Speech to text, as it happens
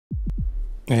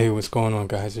Hey, what's going on,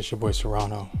 guys? It's your boy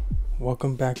Serrano.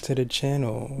 Welcome back to the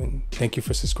channel and thank you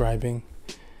for subscribing.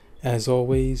 As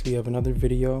always, we have another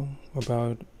video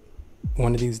about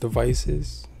one of these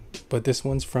devices, but this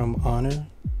one's from Honor.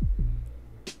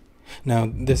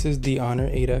 Now, this is the Honor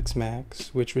 8X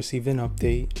Max, which received an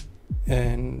update,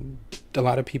 and a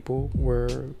lot of people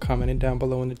were commenting down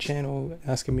below in the channel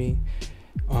asking me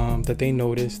that they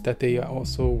noticed that they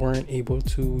also weren't able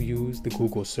to use the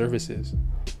Google services.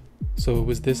 So it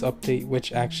was this update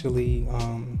which actually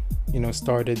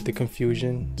started the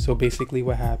confusion. So basically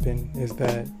what happened is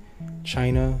that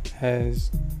China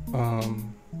has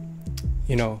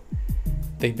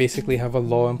they basically have a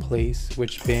law in place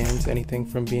which bans anything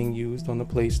from being used on the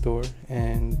Play Store.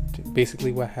 And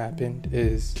basically what happened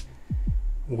is,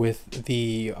 with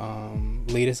the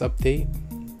latest update,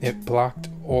 it blocked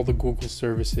all the Google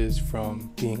services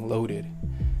from being loaded.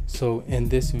 So in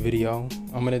this video,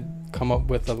 I'm gonna come up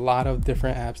with a lot of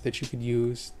different apps that you could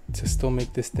use to still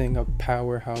make this thing a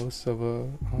powerhouse of a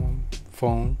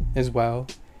phone as well,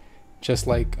 just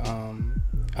like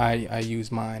I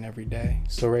use mine every day.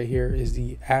 So right here is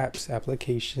the apps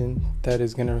application that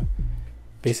is gonna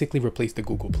basically replace the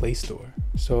Google Play Store.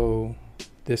 So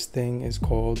this thing is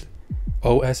called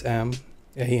OSM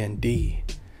AND.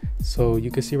 So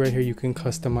you can see right here, you can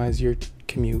customize your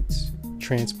commutes,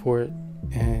 transport,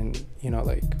 and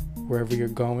like wherever you're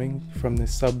going, from the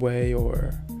subway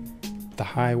or the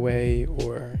highway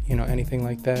or anything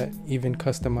like that. Even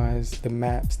customize the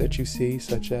maps that you see,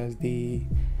 such as the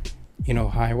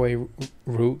highway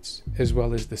routes as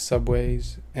well as the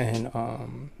subways, and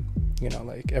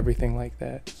like everything like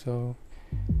that. So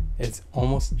it's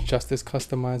almost just as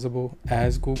customizable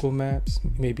as Google Maps,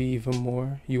 maybe even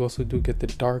more. You also do get the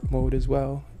dark mode as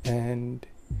well, and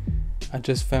I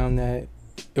just found that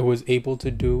it was able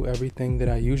to do everything that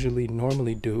I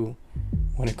normally do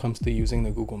when it comes to using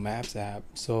the Google Maps app.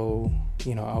 So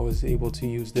I was able to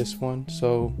use this one.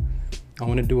 So I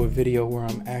want to do a video where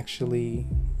I'm actually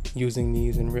using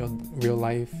these in real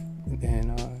life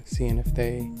and seeing if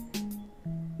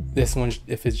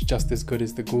if it's just as good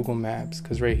as the Google Maps,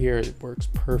 because right here it works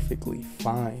perfectly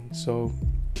fine. So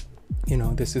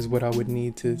this is what I would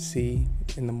need to see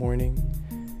in the morning,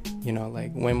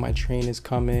 like when my train is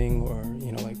coming, or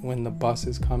like when the bus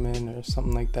is coming or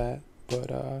something like that.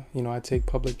 But I take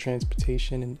public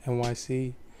transportation in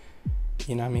NYC,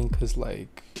 because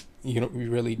like you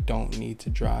really don't need to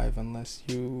drive unless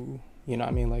you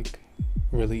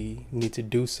really need to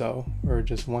do so or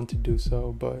just want to do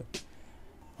so. But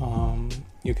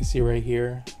you can see right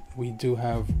here we do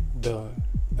have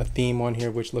a theme on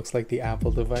here which looks like the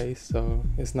Apple device. So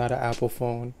it's not an Apple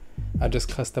phone. I just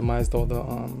customized all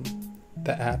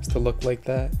the apps to look like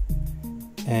that.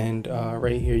 And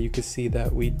right here you can see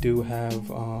that we do have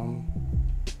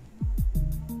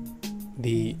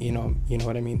the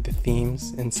the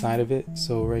themes inside of it.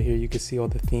 So right here you can see all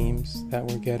the themes that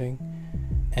we're getting,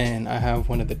 and I have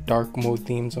one of the dark mode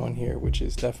themes on here, which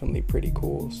is definitely pretty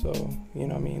cool. So you're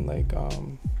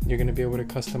gonna be able to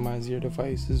customize your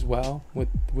device as well with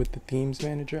the Themes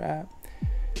Manager app.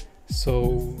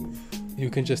 So you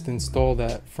can just install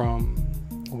that from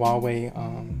Huawei,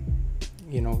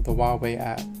 the Huawei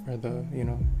app, or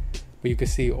but you can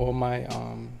see all my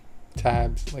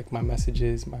tabs, like my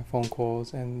messages, my phone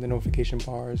calls, and the notification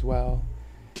bar as well,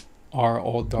 are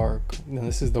all dark. Now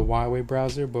this is the Huawei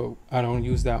browser, but I don't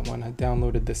use that one. I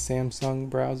downloaded the Samsung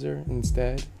browser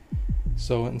instead.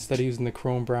 So instead of using the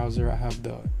Chrome browser, I have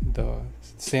the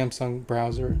Samsung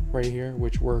browser right here,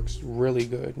 which works really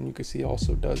good. And you can see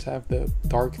also does have the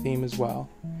dark theme as well,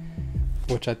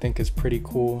 which I think is pretty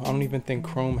cool. I don't even think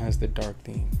Chrome has the dark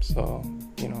theme. So,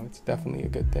 it's definitely a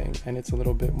good thing. And it's a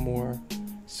little bit more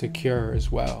secure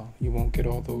as well. You won't get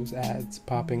all those ads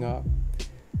popping up.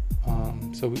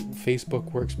 So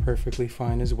Facebook works perfectly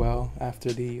fine as well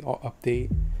after the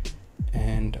update.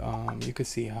 And you can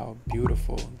see how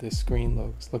beautiful this screen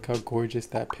looks. Look how gorgeous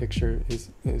that picture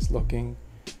is looking.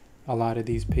 A lot of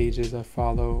these pages I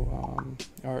follow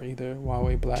are either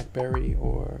Huawei BlackBerry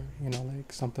or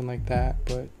like something like that.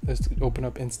 But let's open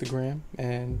up Instagram,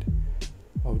 and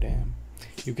oh damn,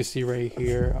 you can see right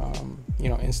here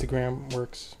Instagram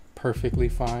works perfectly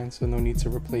fine, so no need to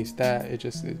replace that.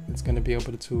 It's going to be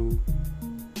able to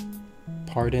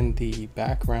pardon the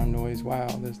background noise. Wow,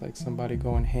 there's like somebody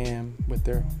going ham with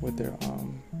their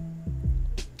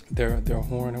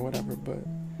horn or whatever. But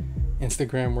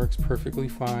Instagram works perfectly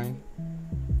fine.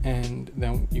 And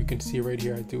then you can see right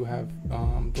here I do have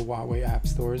the Huawei App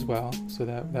Store as well, so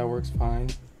that works fine.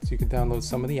 So you can download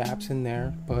some of the apps in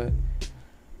there. But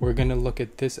we're gonna look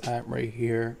at this app right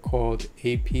here called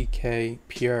APK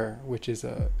Pure, which is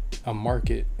a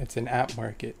market. It's an app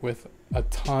market with a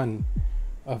ton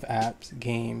of apps,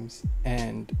 games,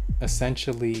 and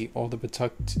essentially all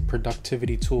the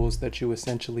productivity tools that you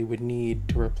essentially would need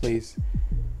to replace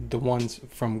the ones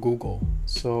from Google.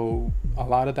 So a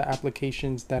lot of the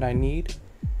applications that I need,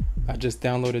 I just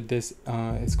downloaded this.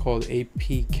 It's called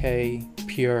APK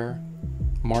Pure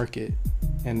Market,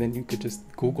 and then you could just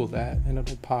Google that and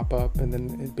it'll pop up, and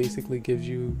then it basically gives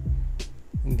you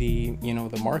the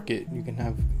the market. You can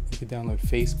download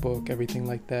Facebook, everything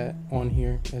like that on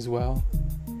here as well.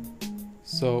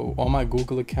 So all my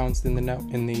Google accounts in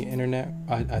the internet,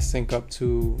 I sync up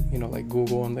to like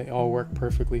Google, and they all work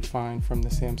perfectly fine from the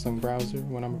Samsung browser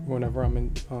whenever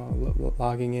I'm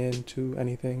logging in to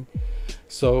anything.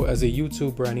 So as a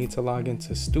YouTuber, I need to log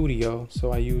into Studio,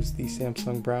 so I use the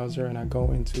Samsung browser and I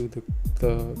go into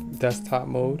the desktop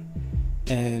mode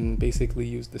and basically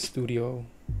use the Studio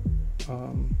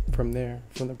from there,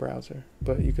 from the browser.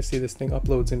 But you can see this thing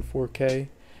uploads in 4K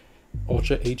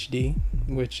Ultra HD,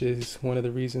 which is one of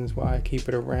the reasons why I keep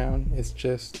it around. It's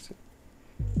just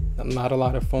not a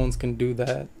lot of phones can do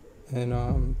that, and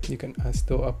I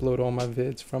still upload all my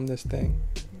vids from this thing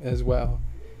as well.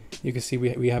 You can see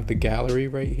we have the gallery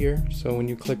right here, so when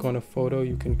you click on a photo,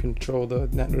 you can control the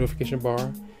notification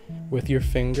bar with your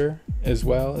finger, as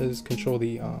well as control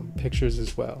the pictures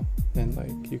as well, and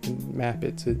like you can map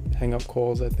it to hang up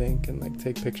calls, I think, and like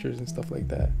take pictures and stuff like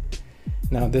that.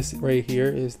 Now this right here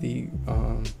is the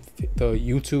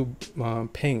YouTube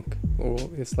Pink, or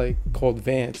it's like called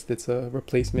Vanced. It's a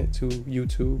replacement to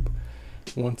YouTube.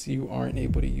 Once you aren't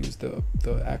able to use the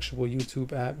actual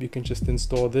YouTube app, you can just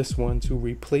install this one to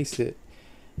replace it.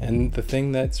 And the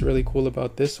thing that's really cool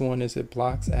about this one is it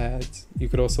blocks ads. You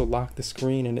could also lock the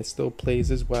screen and it still plays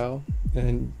as well.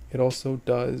 And it also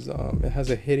does, it has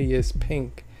a hideous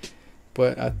pink,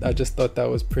 but I just thought that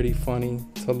was pretty funny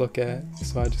to look at,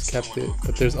 so I just kept it.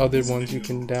 But there's other ones you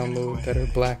can download that are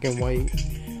black and white,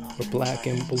 or black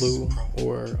and blue,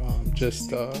 or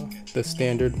just the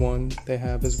standard one they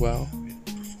have as well.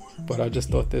 But I just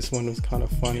thought this one was kind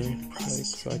of funny, like,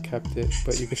 so I kept it.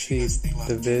 But you can see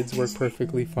the vids work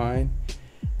perfectly fine.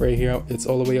 Right here, it's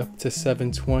all the way up to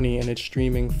 720, and it's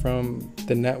streaming from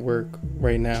the network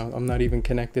right now. I'm not even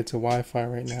connected to Wi-Fi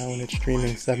right now, and it's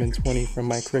streaming 720 from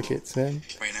my Cricket Sim.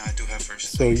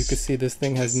 So you can see this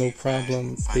thing has no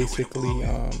problem basically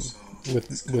with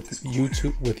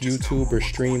YouTube or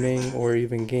streaming, or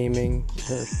even gaming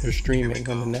or streaming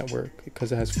on the network,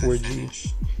 because it has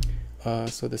 4G.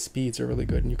 So the speeds are really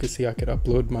good, and you can see I could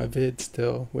upload my vid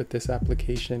still with this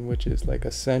application, which is like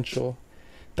essential.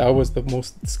 That was the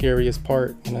most scariest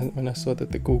part when I saw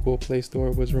that the Google Play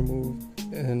Store was removed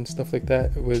and stuff like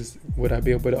that. It was, would I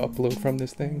be able to upload from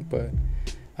this thing? But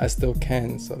I still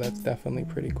can, so that's definitely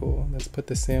pretty cool. Let's put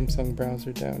the Samsung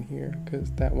browser down here, because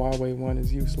that Huawei one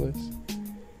is useless.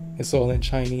 It's all in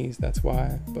Chinese, that's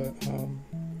why. But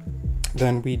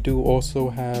then we do also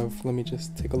have, let me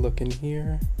just take a look in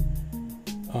here.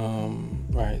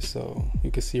 Right, so you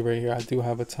can see right here I do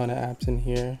have a ton of apps in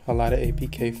here, a lot of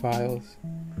APK files.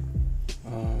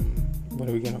 What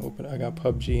are we gonna open? I got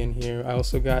PUBG in here. I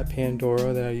also got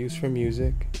Pandora that I use for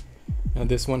music. Now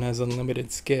this one has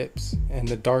unlimited skips and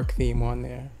the dark theme on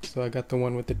there, so I got the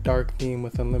one with the dark theme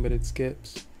with unlimited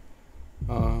skips.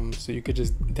 So you could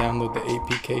just download the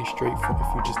APK straight from,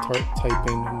 if you just type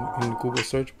in the Google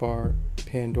search bar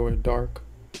Pandora Dark,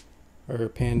 or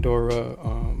Pandora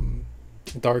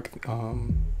Dark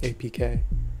APK,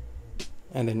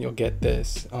 and then you'll get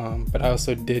this. But I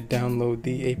also did download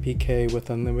the APK with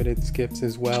unlimited skips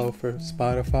as well for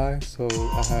Spotify, so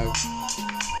I have,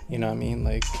 you know what I mean,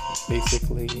 like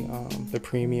basically the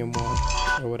premium one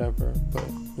or whatever. But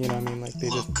you know what I mean, like they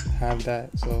just have that,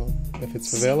 so if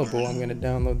it's available, I'm gonna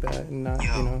download that and not,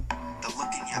 you know,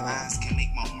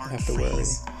 have to worry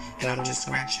about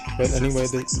anything. But anyway,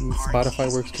 the Spotify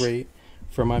works great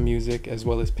for my music, as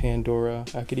well as Pandora.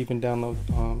 I could even download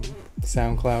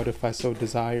SoundCloud if I so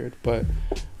desired. But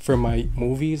for my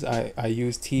movies, I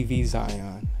use TV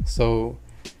Zion. So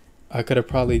I could have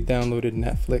probably downloaded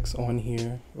Netflix on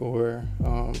here, or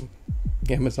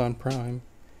Amazon Prime.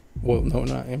 Well, no,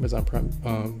 not Amazon Prime.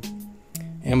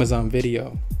 Amazon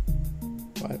Video.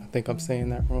 I think I'm saying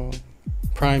that wrong.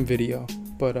 Prime Video.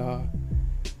 But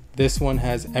this one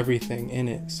has everything in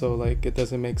it, so like it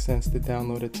doesn't make sense to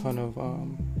download a ton of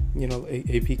you know,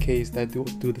 APKs that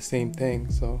do the same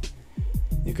thing. So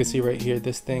you can see right here,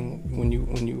 this thing, when you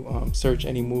search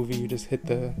any movie, you just hit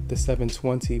the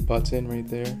 720 button right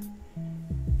there,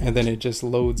 and then it just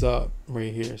loads up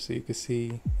right here. So you can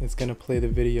see it's gonna play the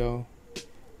video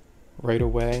right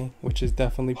away, which is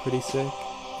definitely pretty sick.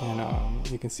 And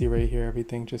you can see right here,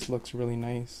 everything just looks really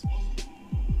nice.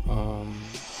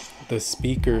 The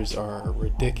speakers are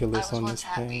ridiculous on this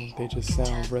thing. They just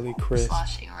sound really crisp,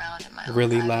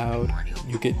 really loud.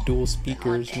 You get dual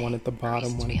speakers, one at the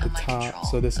bottom, one at the top.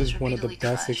 So this is one of the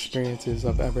best experiences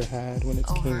I've ever had when it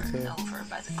came to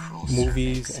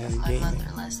movies and gaming,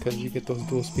 because you get those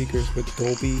dual speakers with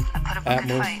Dolby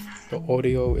Atmos. The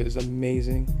audio is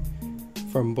amazing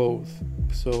from both.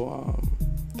 So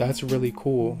that's really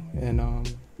cool. And I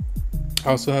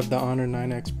also have the Honor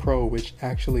 9X Pro, which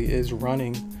actually is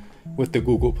running with the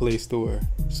Google Play Store.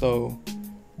 So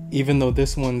even though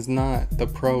this one's not, the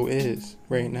Pro is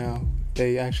right now.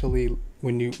 They actually,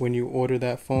 when you order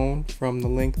that phone from the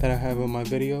link that I have in my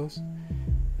videos,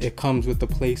 it comes with the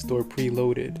Play Store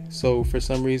preloaded. So for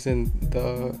some reason,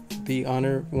 the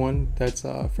Honor one that's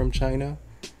from China,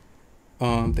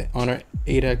 the Honor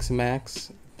 8X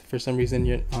Max, for some reason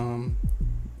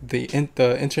the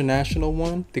international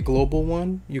one, the global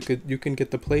one, you can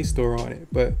get the Play Store on it,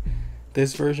 but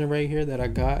this version right here that I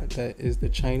got, that is the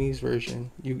Chinese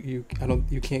version, you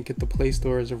can't get the Play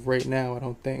Store as of right now, I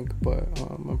don't think, but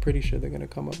I'm pretty sure they're gonna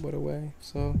come up with a way.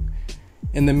 So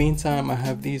in the meantime, I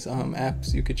have these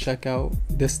apps you could check out.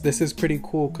 This is pretty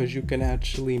cool because you can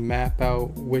actually map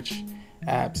out which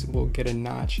apps will get a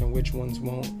notch and which ones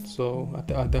won't. So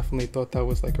I definitely thought that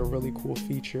was like a really cool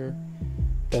feature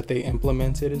that they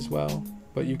implemented as well.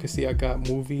 But you can see I got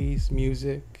movies,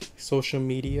 music, social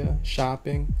media,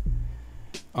 shopping.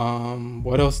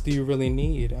 What else do you really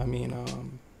need? I mean,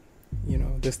 you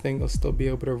know, this thing will still be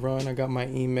able to run. I got my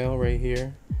email right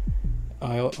here.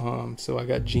 So I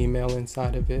got Gmail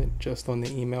inside of it, just on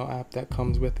the email app that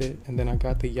comes with it. And then I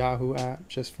got the Yahoo app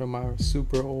just from my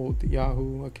super old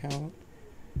Yahoo account.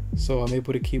 So I'm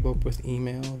able to keep up with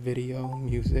email, video,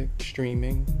 music,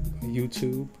 streaming,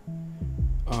 YouTube.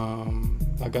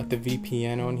 I got the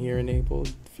VPN on here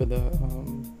enabled for the,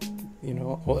 you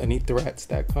know, any threats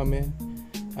that come in.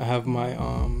 I have my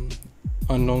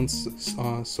unknown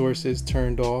sources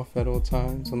turned off at all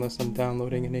times unless I'm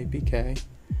downloading an APK.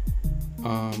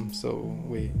 So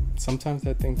wait, sometimes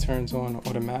that thing turns on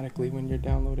automatically when you're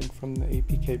downloading from the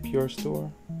APK Pure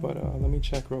Store, but let me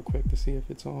check real quick to see if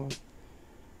it's on.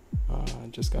 I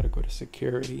just gotta go to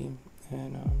security,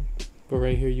 and but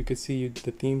right here you can see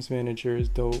the themes manager is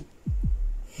dope.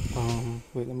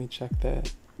 Wait, let me check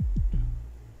that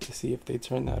to see if they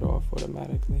turn that off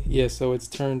automatically. Yeah, so it's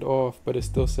turned off, but it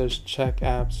still says check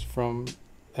apps from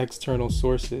external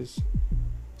sources,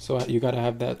 so you gotta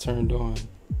have that turned on.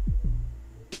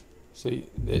 So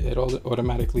it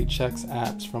automatically checks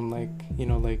apps from, like, you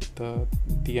know, like the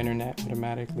internet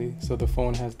automatically. So the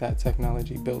phone has that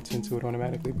technology built into it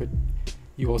automatically, but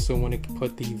you also want to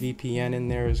put the VPN in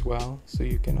there as well, so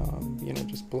you can you know,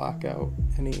 just block out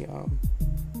any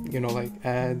you know, like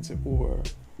ads or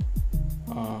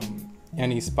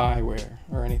any spyware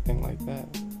or anything like that.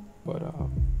 But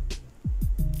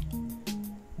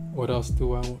what else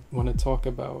do I want to talk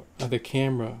about? The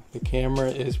camera. The camera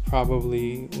is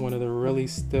probably one of the really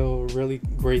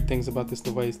great things about this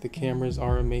device. The cameras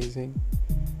are amazing.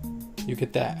 You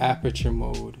get that aperture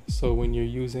mode. So when you're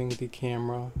using the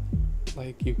camera,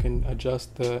 like, you can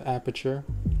adjust the aperture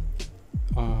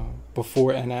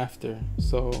before and after.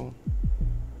 So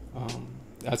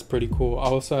that's pretty cool. I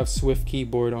also have Swift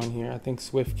keyboard on here. I think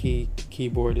Swift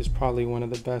keyboard is probably one of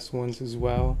the best ones as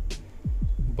well.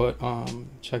 But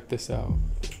check this out.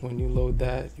 When you load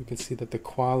that, you can see that the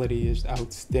quality is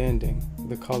outstanding.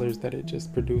 The colors that it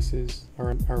just produces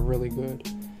are really good.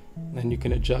 And you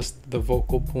can adjust the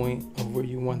focal point of where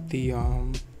you want the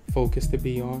focus to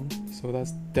be on. So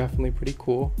that's definitely pretty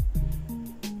cool.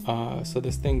 So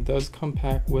this thing does come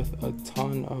packed with a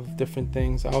ton of different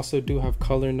things. I also do have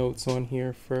color notes on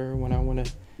here for when I want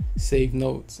to save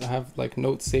notes. I have like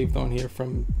notes saved on here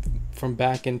from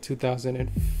back in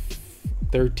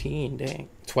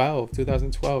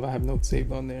 2012. I have notes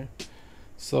saved on there.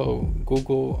 So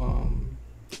Google,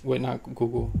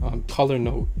 Color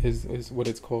Note is what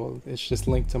it's called. It's just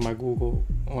linked to my Google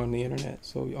on the internet,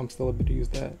 so I'm still able to use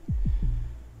that.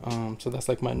 So that's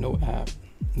like my note app.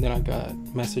 And then I got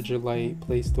Messenger Lite,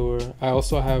 Play Store. I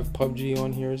also have PUBG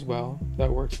on here as well.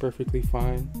 That works perfectly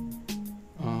fine.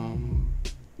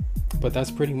 But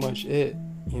that's pretty much it.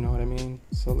 You know what I mean?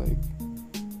 So, like,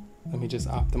 let me just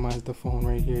optimize the phone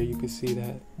right here. You can see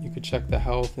that you could check the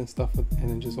health and stuff, and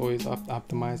then just always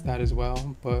optimize that as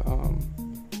well. But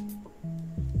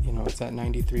you know, it's at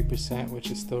 93%,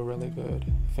 which is still really good.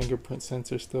 Fingerprint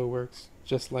sensor still works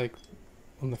just like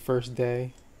on the first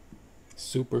day.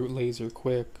 Super laser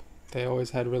quick. They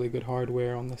always had really good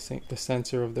hardware on the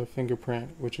sensor of the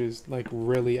fingerprint, which is like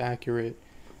really accurate.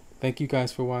 Thank you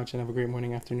guys for watching. Have a great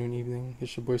morning, afternoon, evening.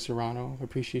 It's your boy Serrano.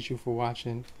 Appreciate you for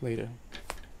watching. Later.